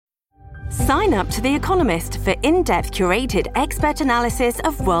Sign up to The Economist for in-depth curated expert analysis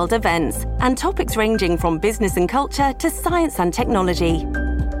of world events and topics ranging from business and culture to science and technology.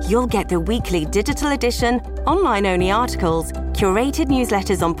 You'll get the weekly digital edition, online-only articles, curated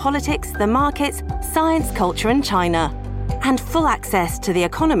newsletters on politics, the markets, science, culture and China, and full access to The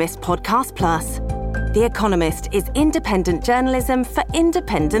Economist Podcast Plus. The Economist is independent journalism for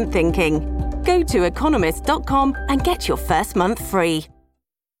independent thinking. Go to economist.com and get your first month free.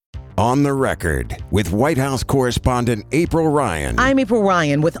 On the Record with White House correspondent April Ryan. I'm April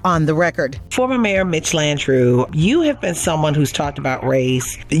Ryan with On the Record. Former Mayor Mitch Landrieu, you have been someone who's talked about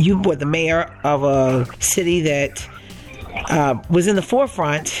race. You were the mayor of a city that was in the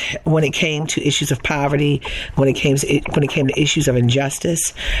forefront when it came to issues of poverty, when it came to issues of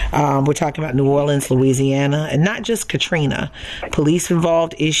injustice. We're talking about New Orleans, Louisiana, and not just Katrina.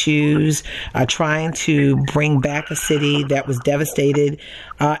 Police-involved issues, trying to bring back a city that was devastated,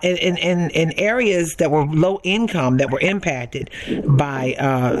 in areas that were low income, that were impacted by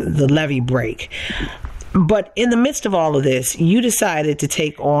the levee break. But in the midst of all of this, you decided to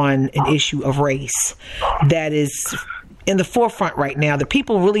take on an issue of race that is in the forefront right now, that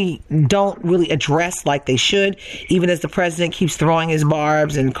people really don't address like they should, even as the president keeps throwing his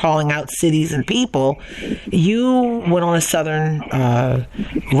barbs and calling out cities and people. You went on a Southern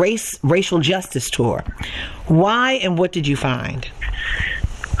racial justice tour. Why and what did you find?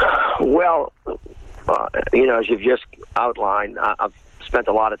 Well, as you've just outlined, I've spent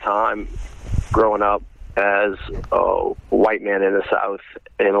a lot of time growing up as a white man in the South,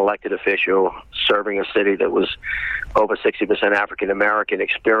 an elected official, serving a city that was over 60% African American,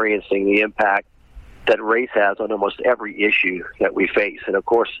 experiencing the impact that race has on almost every issue that we face. And of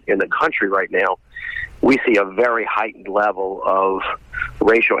course, in the country right now, we see a very heightened level of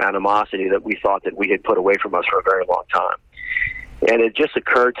racial animosity that we thought that we had put away from us for a very long time. And it just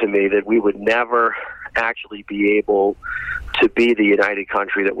occurred to me that we would never actually be able to be the united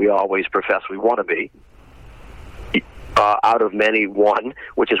country that we always profess we want to be. Out of many, one,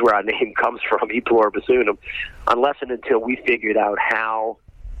 which is where our name comes from, e pluribus unum, unless and until we figured out how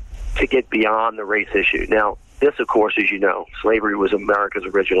to get beyond the race issue. Now, this, of course, as you know, slavery was America's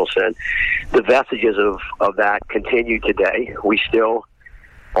original sin. The vestiges of that continue today. We still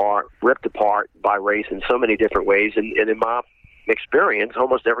are ripped apart by race in so many different ways, and in my experience,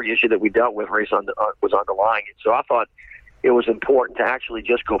 almost every issue that we dealt with, race was underlying it. So I thought it was important to actually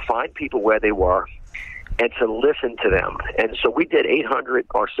just go find people where they were and to listen to them. And so we did 800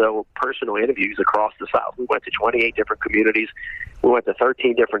 or so personal interviews across the South. We went to 28 different communities. We went to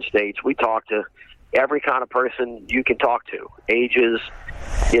 13 different states. We talked to every kind of person you can talk to, ages,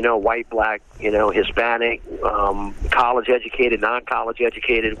 white, black, Hispanic, college educated, non-college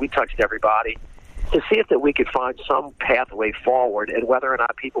educated. We touched everybody to see if that we could find some pathway forward, and whether or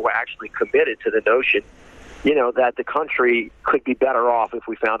not people were actually committed to the notion, that the country could be better off if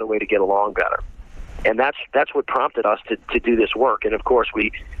we found a way to get along better. And that's what prompted us to do this work. And of course,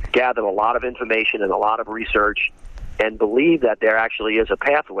 we gathered a lot of information and a lot of research, and believe that there actually is a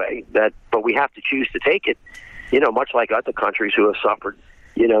pathway, but we have to choose to take it, much like other countries who have suffered,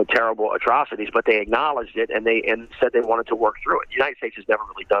 terrible atrocities, but they acknowledged it and said they wanted to work through it. The United States has never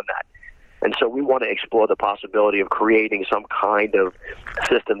really done that. And so we want to explore the possibility of creating some kind of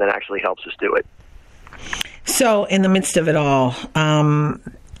system that actually helps us do it. So in the midst of it all,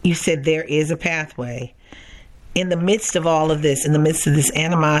 you said there is a pathway. In the midst of all of this, in the midst of this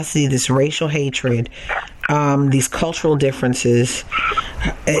animosity, this racial hatred, these cultural differences,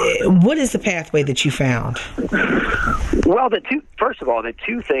 what is the pathway that you found? Well, first of all, the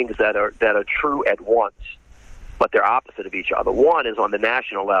two things that are true at once, but they're opposite of each other. One is on the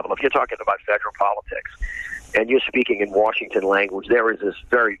national level. If you're talking about federal politics and you're speaking in Washington language, there is this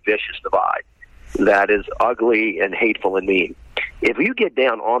very vicious divide that is ugly and hateful and mean. If you get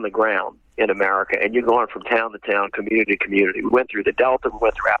down on the ground in America and you're going from town to town, community to community, we went through the Delta, we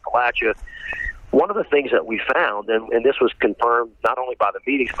went through Appalachia. One of the things that we found, and this was confirmed not only by the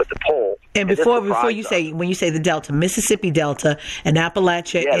meetings but the poll. And before you say, when you say the Delta, Mississippi Delta and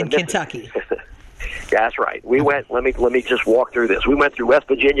Appalachia and Kentucky. That's right. We went. Let me just walk through this. We went through West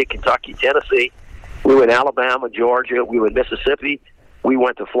Virginia, Kentucky, Tennessee. We were in Alabama, Georgia. We were in Mississippi. We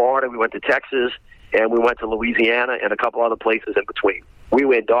went to Florida. We went to Texas, and we went to Louisiana and a couple other places in between. We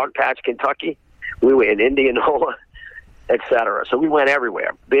were in Dogpatch, Kentucky. We were in Indianola, etc. So we went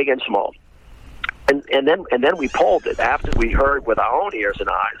everywhere, big and small. And then we polled it after we heard with our own ears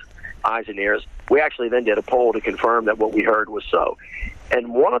and ears. We actually then did a poll to confirm that what we heard was so.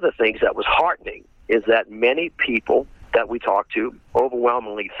 And one of the things that was heartening is that many people that we talk to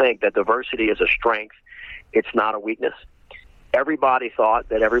overwhelmingly think that diversity is a strength. It's not a weakness. everybody thought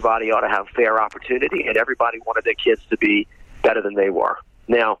that everybody ought to have fair opportunity, and everybody wanted their kids to be better than they were.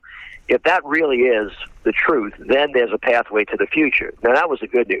 Now, if that really is the truth, then there's a pathway to the future. Now, that was the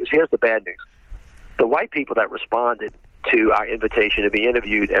good news. Here's the bad news. The white people that responded to our invitation to be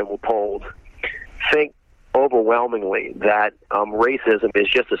interviewed and were polled think overwhelmingly that racism is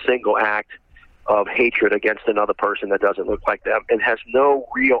just a single act of hatred against another person that doesn't look like them, and has no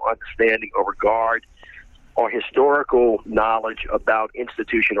real understanding or regard or historical knowledge about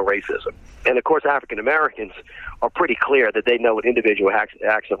institutional racism. And of course, African Americans are pretty clear that they know what individual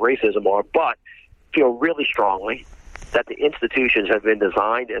acts of racism are, but feel really strongly that the institutions have been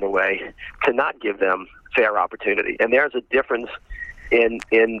designed in a way to not give them fair opportunity. And there's a difference in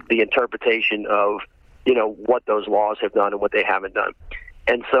the interpretation of, what those laws have done and what they haven't done.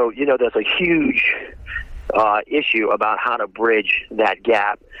 And so, there's a huge issue about how to bridge that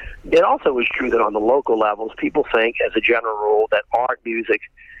gap. It also is true that on the local levels, people think, as a general rule, that art, music,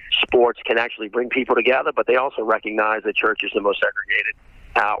 sports can actually bring people together, but they also recognize that church is the most segregated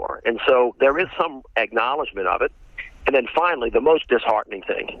hour. And so there is some acknowledgement of it. And then finally, the most disheartening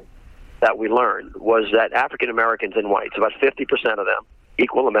thing that we learned was that African Americans and whites, about 50% of them,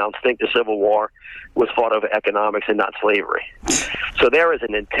 equal amounts, think the Civil War was fought over economics and not slavery. So there is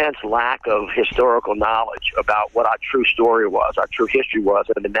an intense lack of historical knowledge about what our true story was, our true history was,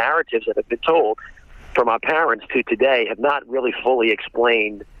 and the narratives that have been told from our parents to today have not really fully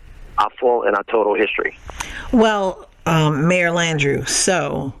explained our full and our total history. Well, Mayor Landrieu,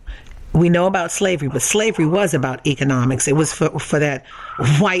 so we know about slavery, but slavery was about economics. It was for that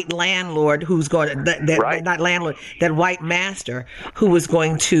white landlord who's going to, right. Not landlord, that white master who was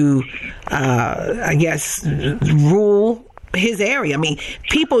going to, rule his area. I mean,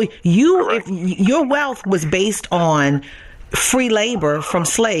 people, if your wealth was based on free labor from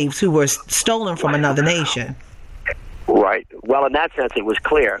slaves who were stolen from another nation. Right. Well, in that sense, it was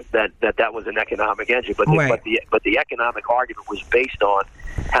clear that was an economic engine, but the economic argument was based on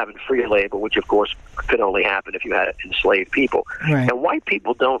having free labor, which of course could only happen if you had enslaved people. Right. And white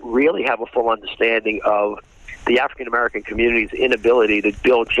people don't really have a full understanding of the African American community's inability to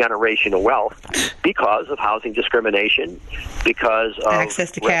build generational wealth because of housing discrimination, because of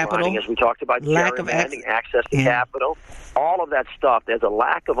access to capital, as we talked about, lack of access to capital, all of that stuff. There's a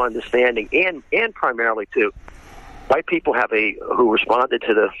lack of understanding, and primarily too, white people who responded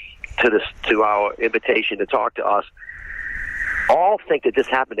to our invitation to talk to us, all think that this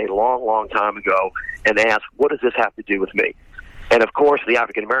happened a long, long time ago, and ask, what does this have to do with me? And of course, the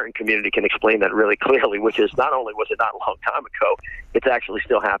African American community can explain that really clearly, which is not only was it not a long time ago, it's actually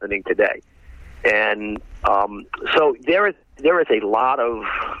still happening today. And so there is a lot of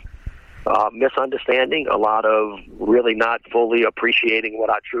misunderstanding, a lot of really not fully appreciating what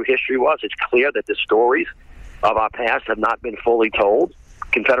our true history was. It's clear that the stories of our past have not been fully told.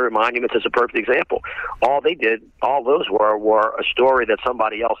 Confederate monuments is a perfect example. All those were a story that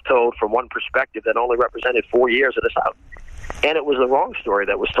somebody else told from one perspective that only represented 4 years of the South. And it was the wrong story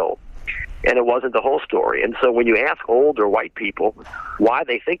that was told. And it wasn't the whole story. And so when you ask older white people why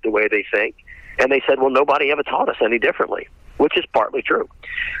they think the way they think, and they said, well, nobody ever taught us any differently, which is partly true.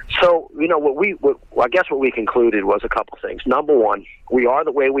 So, I guess what we concluded was a couple things. Number one, we are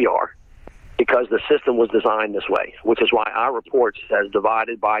the way we are because the system was designed this way, which is why our report says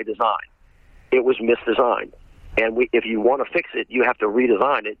divided by design. It was misdesigned. And if you want to fix it, you have to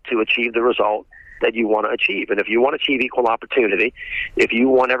redesign it to achieve the result that you want to achieve. And if you want to achieve equal opportunity, if you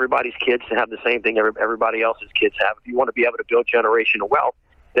want everybody's kids to have the same thing everybody else's kids have, if you want to be able to build generational wealth,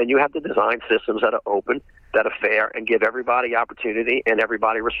 then you have to design systems that are open, that are fair, and give everybody opportunity and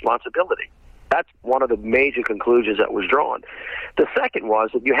everybody responsibility. That's one of the major conclusions that was drawn. The second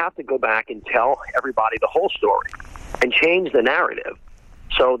was that you have to go back and tell everybody the whole story and change the narrative.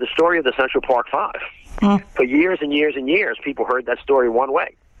 So the story of the Central Park Five, for years and years and years, people heard that story one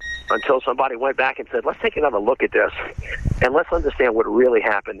way until somebody went back and said, let's take another look at this and let's understand what really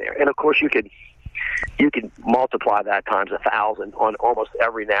happened there. And of course, you could multiply that times 1,000 on almost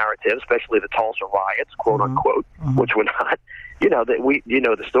every narrative, especially the Tulsa riots, quote unquote, which were not,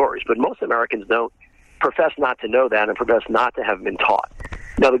 the stories. But most Americans don't profess not to know that and profess not to have been taught.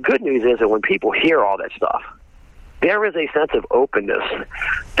 Now, the good news is that when people hear all that stuff, there is a sense of openness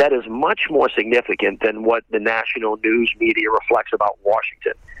that is much more significant than what the national news media reflects about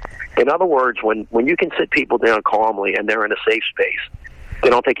Washington. In other words, when you can sit people down calmly and they're in a safe space, they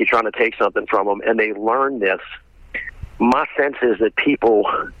don't think you're trying to take something from them, and they learn this, my sense is that people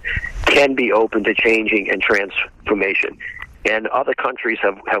can be open to changing and transformation. And other countries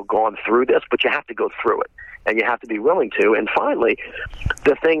have gone through this, but you have to go through it, and you have to be willing to. And finally,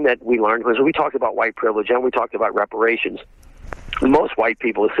 the thing that we learned was we talked about white privilege and we talked about reparations. most white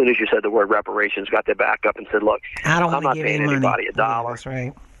people, as soon as you said the word reparations, got their back up and said, "Look, I'm not paying anybody a dollar. Yeah, that's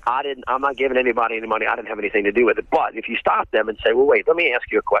right. I'm not giving anybody any money. I didn't have anything to do with it." But if you stop them and say, "Well, wait, let me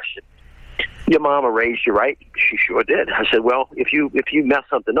ask you a question. Your mama raised you, right?" She sure did. I said, "Well, if you mess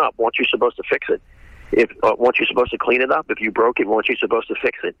something up, weren't you supposed to fix it? Weren't you supposed to clean it up? If you broke it, weren't you supposed to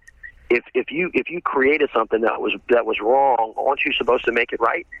fix it? If you created something that was wrong, aren't you supposed to make it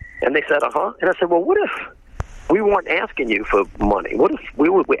right?" And they said, "Uh-huh." And I said, "Well, what if we weren't asking you for money? What if we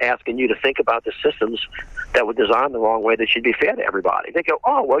were asking you to think about the systems that were designed the wrong way that should be fair to everybody?" They go,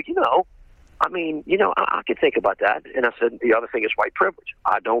 "Oh, well, I could think about that." And I said, "The other thing is white privilege.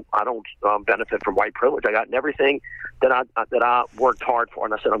 I don't benefit from white privilege. I got everything that I worked hard for."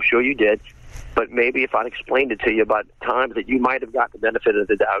 And I said, "I'm sure you did, but maybe if I'd explained it to you about times that you might have got the benefit of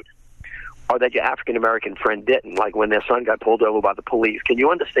the doubt, or that your African American friend didn't, like when their son got pulled over by the police. Can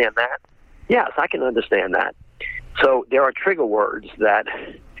you understand that?" Yes, I can understand that. So there are trigger words that,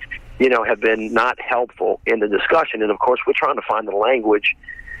 have been not helpful in the discussion. And, of course, we're trying to find the language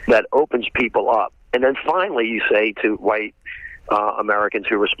that opens people up. And then finally you say to white Americans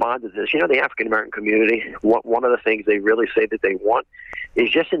who respond to this, the African American community, one of the things they really say that they want is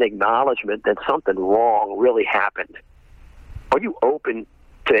just an acknowledgement that something wrong really happened. Are you open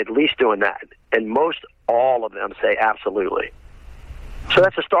to at least doing that? And most all of them say absolutely. So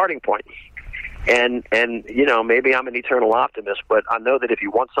that's a starting point. And maybe I'm an eternal optimist, but I know that if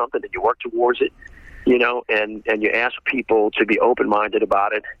you want something and you work towards it, and you ask people to be open-minded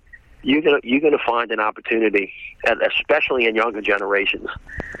about it, you're gonna find an opportunity, especially in younger generations,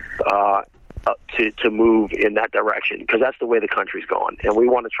 to move in that direction, because that's the way the country's going, and we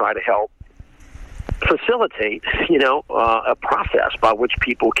want to try to help facilitate, a process by which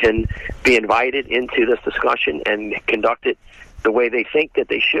people can be invited into this discussion and conduct it the way they think that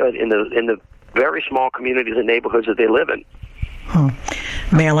they should in the very small communities and neighborhoods that they live in.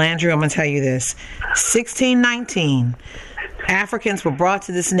 Mayor Landrieu, I'm going to tell you this. 1619, Africans were brought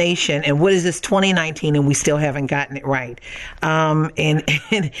to this nation, and what is this, 2019, and we still haven't gotten it right. And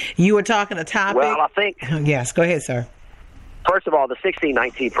you were talking a topic. Well, I think... Yes, go ahead, sir. First of all, the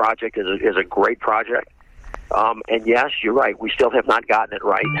 1619 project is a great project. And yes, you're right, we still have not gotten it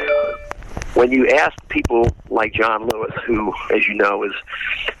right. When you ask people like John Lewis, who, as you know,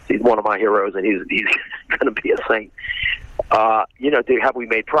 he's one of my heroes, and he's going to be a saint, have we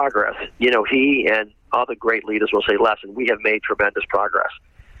made progress? He and other great leaders will say, "Listen, we have made tremendous progress."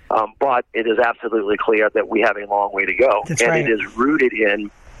 But it is absolutely clear that we have a long way to go. That's and right. It is rooted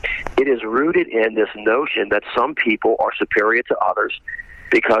in this notion that some people are superior to others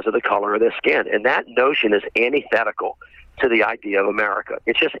because of the color of their skin. And that notion is antithetical to the idea of America.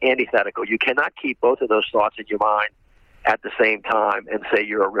 It's just antithetical. You cannot keep both of those thoughts in your mind at the same time and say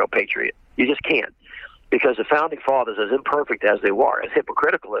you're a real patriot. You just can't. Because the Founding Fathers, as imperfect as they were, as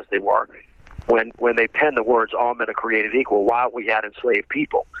hypocritical as they were, when they penned the words, "All men are created equal," while we had enslaved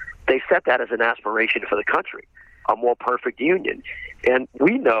people, they set that as an aspiration for the country, a more perfect union. And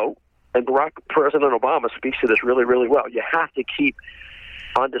we know, and President Obama speaks to this really, really well, you have to keep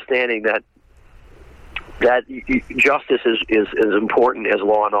understanding that justice is as important as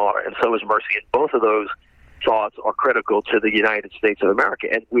law and order, and so is mercy. And both of those thoughts are critical to the United States of America.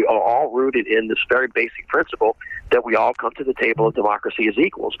 And we are all rooted in this very basic principle that we all come to the table of democracy as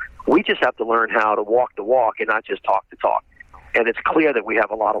equals. We just have to learn how to walk the walk and not just talk the talk. And it's clear that we have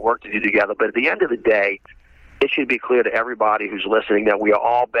a lot of work to do together. But at the end of the day, it should be clear to everybody who's listening that we are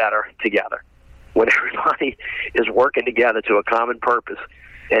all better together. When everybody is working together to a common purpose,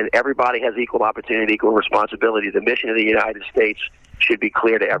 and everybody has equal opportunity, equal responsibility, the mission of the United States should be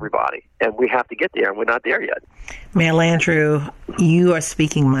clear to everybody. And we have to get there, and we're not there yet. Mayor Landrieu, you are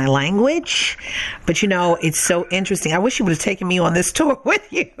speaking my language, but it's so interesting. I wish you would have taken me on this tour with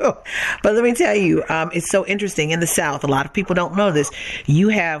you. But let me tell you, it's so interesting. In the South, a lot of people don't know this. You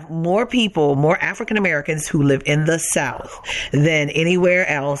have more people, more African Americans who live in the South than anywhere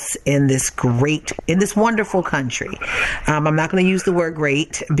else in this wonderful country. I'm not going to use the word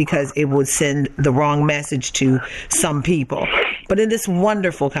great because it would send the wrong message to some people. But in this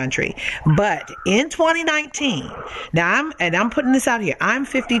wonderful country. But in 2019, now I'm putting this out here. I'm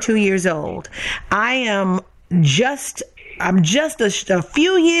 52 years old. I'm just a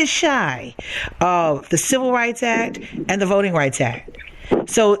few years shy of the Civil Rights Act and the Voting Rights Act.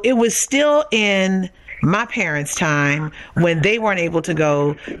 So it was still in my parents' time when they weren't able to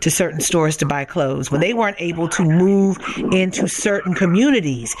go to certain stores to buy clothes, when they weren't able to move into certain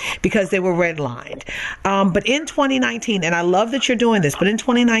communities because they were redlined. But in 2019, and I love that you're doing this, but in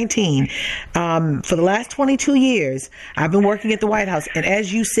 2019, for the last 22 years, I've been working at the White House. And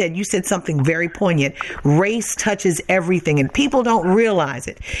as you said something very poignant. Race touches everything, and people don't realize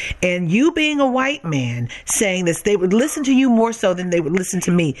it. And you being a white man saying this, they would listen to you more so than they would listen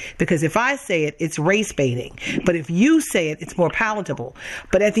to me, because if I say it, it's race baiting. But if you say it, it's more palatable.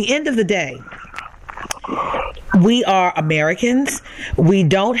 But at the end of the day, we are Americans. We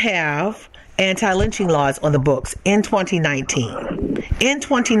don't have anti-lynching laws on the books in 2019. In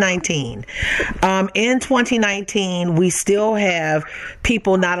 2019, we still have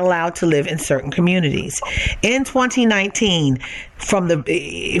people not allowed to live in certain communities. In 2019,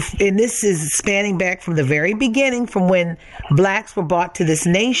 and this is spanning back from the very beginning, from when blacks were brought to this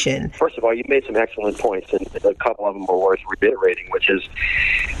nation. First of all, you made some excellent points, and a couple of them were worth reiterating, which is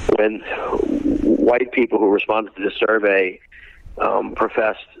when white people who responded to the survey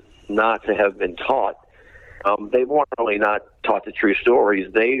professed not to have been taught. They weren't only not taught the true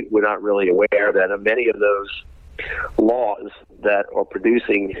stories, they were not really aware that many of those laws that are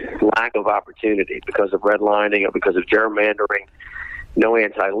producing lack of opportunity because of redlining or because of gerrymandering, no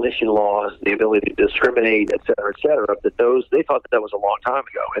anti-lynching laws, the ability to discriminate, et cetera, that those, they thought that was a long time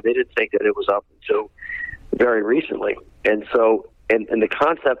ago, and they didn't think that it was up until very recently. And so, and the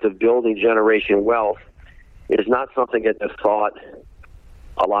concept of building generational wealth is not something that they've thought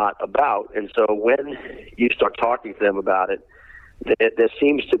a lot about. And so when you start talking to them about it, there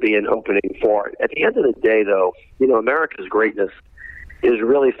seems to be an opening for it. At the end of the day, though, America's greatness is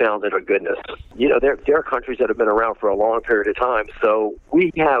really founded on goodness. There are countries that have been around for a long period of time, so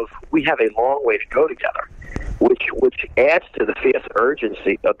we have a long way to go together, which adds to the fierce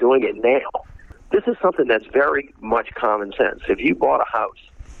urgency of doing it now. This is something that's very much common sense. If you bought a house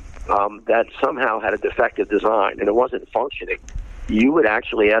that somehow had a defective design and it wasn't functioning, you would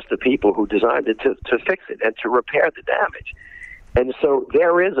actually ask the people who designed it to fix it and to repair the damage. And so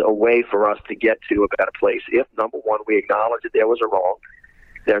there is a way for us to get to a better place if, number one, we acknowledge that there was a wrong,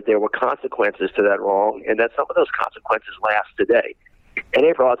 that there were consequences to that wrong, and that some of those consequences last today. And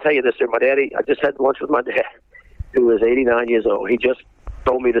April, I'll tell you this, my daddy, I just had lunch with my dad, who is 89 years old. He just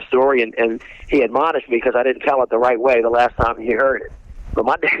told me the story, and he admonished me because I didn't tell it the right way the last time he heard it. But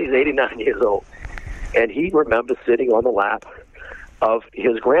my daddy's 89 years old, and he remembers sitting on the lap of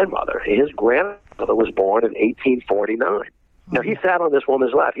his grandmother. His grandmother was born in 1849. Now, he sat on this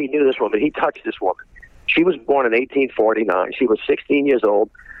woman's lap. He knew this woman. He touched this woman. She was born in 1849. She was 16 years old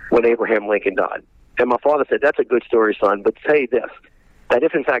when Abraham Lincoln died. And my father said, "That's a good story, son, but say this, that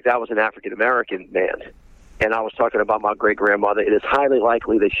if, in fact, I was an African-American man and I was talking about my great-grandmother, it is highly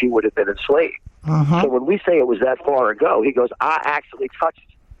likely that she would have been enslaved." So when we say it was that far ago, he goes, "I actually touched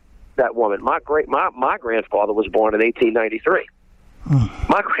that woman. My grandfather was born in 1893.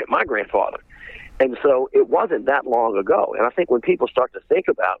 My grandfather." And so it wasn't that long ago. And I think when people start to think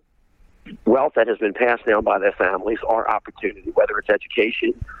about wealth that has been passed down by their families or opportunity, whether it's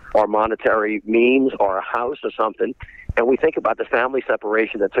education or monetary means or a house or something, and we think about the family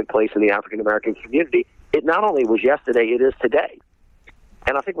separation that took place in the African-American community, it not only was yesterday, it is today.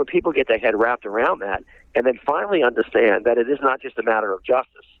 And I think when people get their head wrapped around that and then finally understand that it is not just a matter of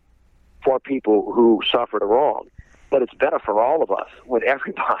justice for people who suffered a wrong, but it's better for all of us when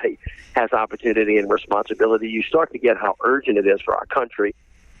everybody has opportunity and responsibility, you start to get how urgent it is for our country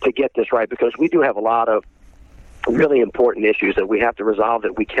to get this right, because we do have a lot of really important issues that we have to resolve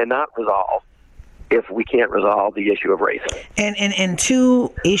that we cannot resolve if we can't resolve the issue of race. And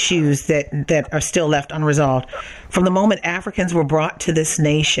two issues that are still left unresolved. From the moment Africans were brought to this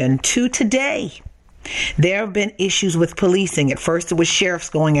nation to today, there have been issues with policing. At first, it was sheriffs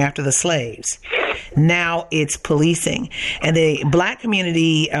going after the slaves. Now it's policing. And the black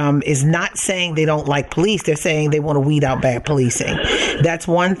community is not saying they don't like police. They're saying they want to weed out bad policing. That's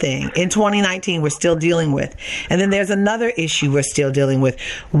one thing. In 2019, we're still dealing with. And then there's another issue we're still dealing with.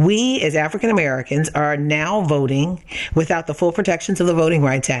 We, as African Americans, are now voting without the full protections of the Voting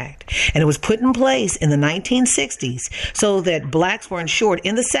Rights Act. And it was put in place in the 1960s so that blacks were ensured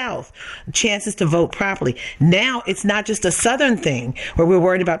in the South chances to vote properly. Now it's not just a Southern thing where we're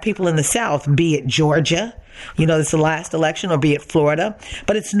worried about people in the South, be it Georgia, it's the last election, or be it Florida,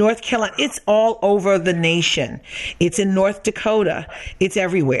 but it's North Carolina. It's all over the nation. It's in North Dakota. It's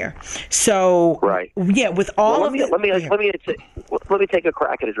everywhere. So, right. Yeah, with all of it. Let me take a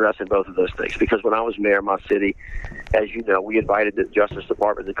crack at addressing both of those things, because when I was mayor of my city, as you know, we invited the Justice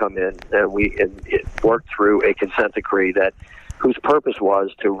Department to come in, and it worked through a consent decree that whose purpose was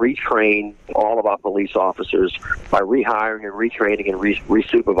to retrain all of our police officers by rehiring and retraining and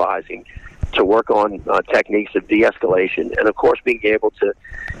resupervising to work on techniques of de-escalation, and of course being able to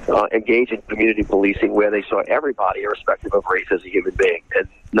engage in community policing where they saw everybody, irrespective of race, as a human being, and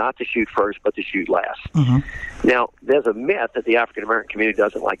not to shoot first but to shoot last. Now, there's a myth that the African American community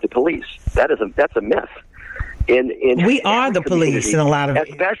doesn't like the police. That's a myth. We are the police in a lot of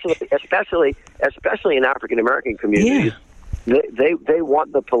especially in African American communities. They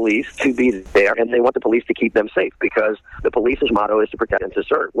want the police to be there, and they want the police to keep them safe, because the police's motto is to protect and to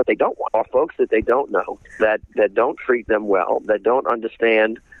serve. What they don't want are folks that they don't know, that don't treat them well, that don't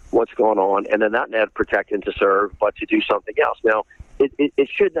understand what's going on, and they're not there to protect and to serve, but to do something else. Now, it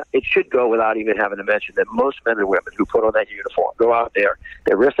should go without even having to mention that most men and women who put on that uniform go out there,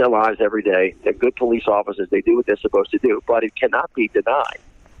 they risk their lives every day, they're good police officers, they do what they're supposed to do, but it cannot be denied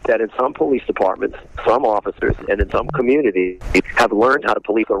that in some police departments, some officers, and in some communities have learned how to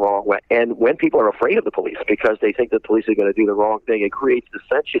police the wrong way. And when people are afraid of the police because they think the police are going to do the wrong thing, it creates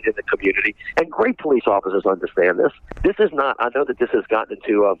dissension in the community. And great police officers understand this. This is not, I know that this has gotten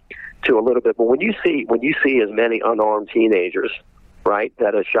into a little bit, but when you see as many unarmed teenagers, right,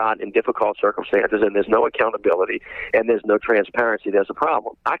 that are shot in difficult circumstances, and there's no accountability and there's no transparency, there's a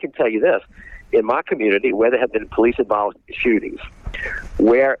problem. I can tell you this. In my community, where there have been police-involved shootings,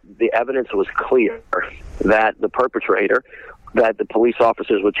 where the evidence was clear that the perpetrator that the police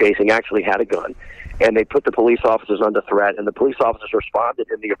officers were chasing actually had a gun, and they put the police officers under threat, and the police officers responded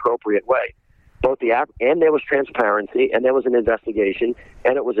in the appropriate way, and there was transparency, and there was an investigation,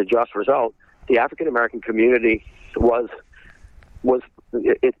 and it was a just result, the African-American community was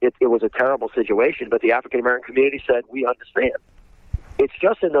a terrible situation, but the African-American community said, we understand. It's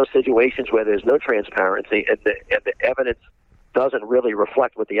just in those situations where there's no transparency and the evidence doesn't really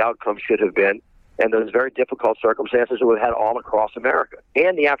reflect what the outcome should have been, and those very difficult circumstances that we've had all across America.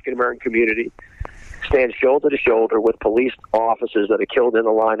 And the African-American community stands shoulder to shoulder with police officers that are killed in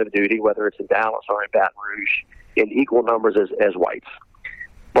the line of duty, whether it's in Dallas or in Baton Rouge, in equal numbers as whites.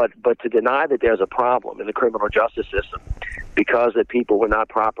 But to deny that there's a problem in the criminal justice system because that people were not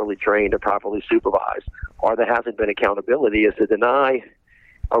properly trained or properly supervised, or there hasn't been accountability, is to deny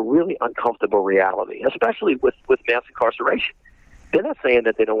a really uncomfortable reality, especially with mass incarceration. They're not saying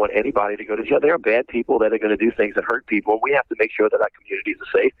that they don't want anybody to go to jail. There are bad people that are going to do things that hurt people, and we have to make sure that our communities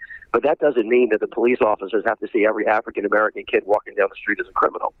are safe. But that doesn't mean that the police officers have to see every African-American kid walking down the street as a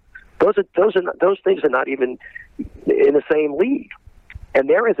criminal. Those things are not even in the same league. And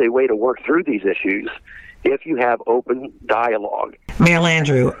there is a way to work through these issues if you have open dialogue. Mayor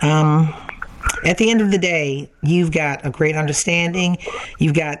Landrieu, at the end of the day, you've got a great understanding.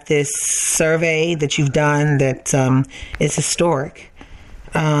 You've got this survey that you've done that is historic,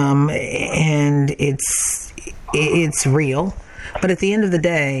 and it's real. But at the end of the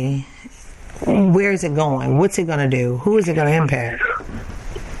day, where is it going? What's it going to do? Who is it going to impact?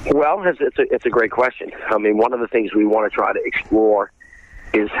 Well, it's a great question. I mean, one of the things we want to try to explore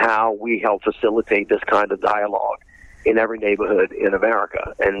is how we help facilitate this kind of dialogue in every neighborhood in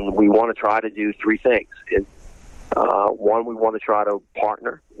America. And we want to try to do three things. One, we want to try to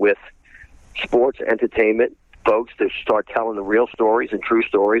partner with sports entertainment folks to start telling the real stories and true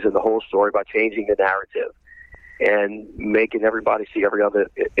stories and the whole story by changing the narrative and making everybody see every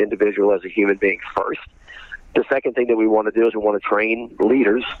other individual as a human being first. The second thing that we want to do is we want to train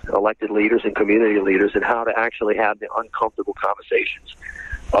leaders, elected leaders and community leaders, in how to actually have the uncomfortable conversations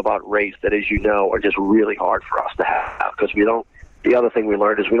about race that, as you know, are just really hard for us to have, because the other thing we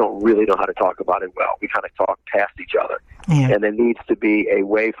learned is we don't really know how to talk about it well. We kind of talk past each other. Yeah. And there needs to be a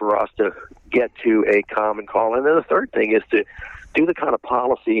way for us to get to a common call. And then the third thing is to do the kind of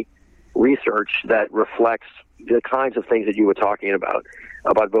policy research that reflects the kinds of things that you were talking about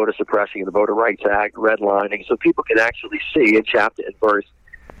voter suppression, the Voter Rights Act, redlining, so people can actually see in chapter and verse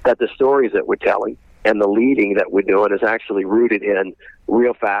that the stories that we're telling and the leading that we're doing is actually rooted in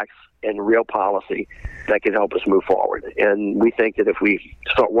real facts and real policy that can help us move forward. And we think that if we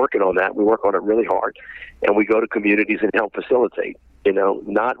start working on that, we work on it really hard, and we go to communities and help facilitate,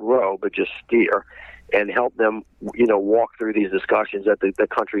 not row, but just steer, and help them, walk through these discussions, that the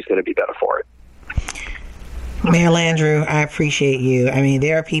country's going to be better for it. Mayor Landrieu, I appreciate you. I mean,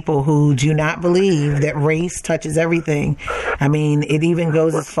 there are people who do not believe that race touches everything. I mean, it even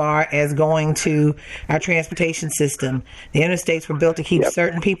goes as far as going to our transportation system. The interstates were built to keep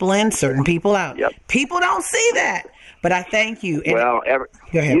certain people in, certain people out. People don't see that. But I thank you. And well, go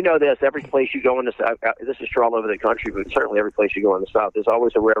ahead. You know this. Every place you go in the South, this is true all over the country, but certainly every place you go in the South, there's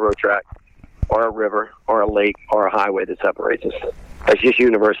always a railroad track or a river or a lake or a highway that separates us. That's just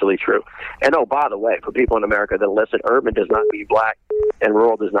universally true. And oh, by the way, for people in America that listen, urban does not mean black and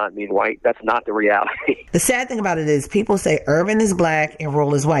rural does not mean white. That's not the reality. The sad thing about it is people say urban is black and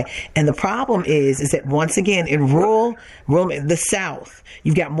rural is white. And the problem is that once again, in rural, the South,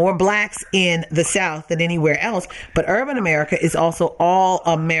 you've got more blacks in the South than anywhere else. But urban America is also all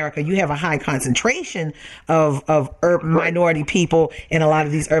America. You have a high concentration of urban minority people in a lot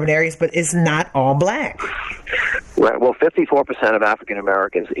of these urban areas, but it's not all black. Right. Well, 54% of African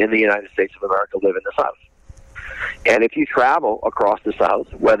Americans in the United States of America live in the South. And if you travel across the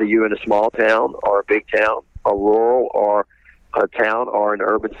South, whether you're in a small town or a big town, a rural or a town or an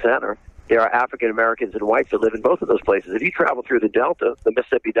urban center, there are African Americans and whites that live in both of those places. If you travel through the Delta, the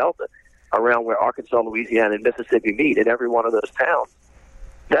Mississippi Delta, around where Arkansas, Louisiana, and Mississippi meet, in every one of those towns,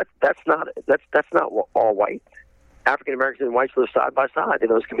 that's not all white. African Americans and whites live side by side in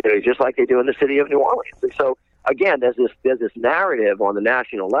those communities, just like they do in the city of New Orleans. And so, again, there's this narrative on the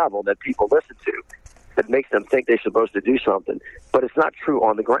national level that people listen to that makes them think they're supposed to do something, but it's not true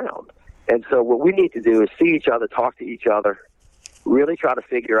on the ground. And so what we need to do is see each other, talk to each other, really try to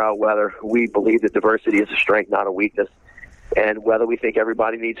figure out whether we believe that diversity is a strength, not a weakness, and whether we think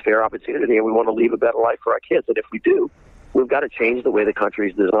everybody needs fair opportunity and we want to leave a better life for our kids. And if we do, we've got to change the way the country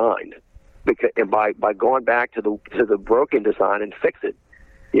is designed, and by going back to the broken design and fix it,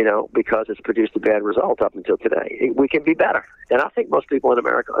 because it's produced a bad result up until today. We can be better. And I think most people in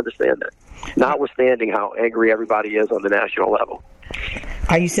America understand that, notwithstanding how angry everybody is on the national level.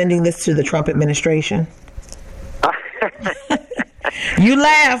 Are you sending this to the Trump administration? You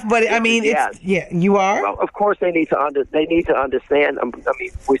laugh, but I mean, you are. Well, of course they need to understand. I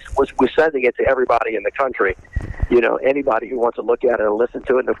mean, we're sending it to everybody in the country. Anybody who wants to look at it and listen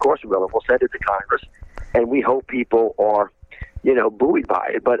to it, and of course we will. We'll send it to Congress, and we hope people are, buoyed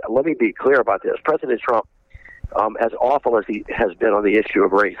by it. But let me be clear about this: President Trump, as awful as he has been on the issue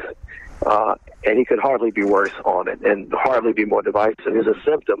of race, and he could hardly be worse on it, and hardly be more divisive, is a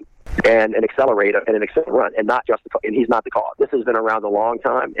symptom and an accelerator and an accelerant, and not just and he's not the cause. This has been around a long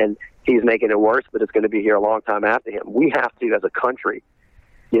time, and he's making it worse, but it's going to be here a long time after him. We have to, as a country,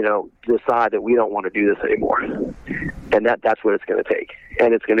 decide that we don't want to do this anymore, and that's what it's going to take.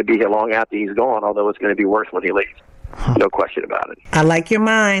 And it's going to be here long after he's gone, although it's going to be worse when he leaves. No question about it. I like your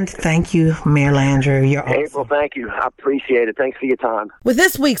mind. Thank you, Mayor Landrieu. You're awesome. April, thank you. I appreciate it. Thanks for your time. With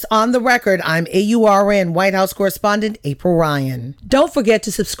this week's On the Record, I'm AURN White House correspondent April Ryan. Don't forget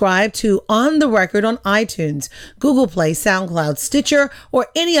to subscribe to On the Record on iTunes, Google Play, SoundCloud, Stitcher, or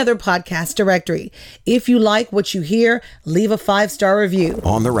any other podcast directory. If you like what you hear, leave a 5-star review.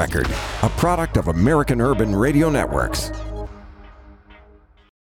 On the Record, a product of American Urban Radio Networks.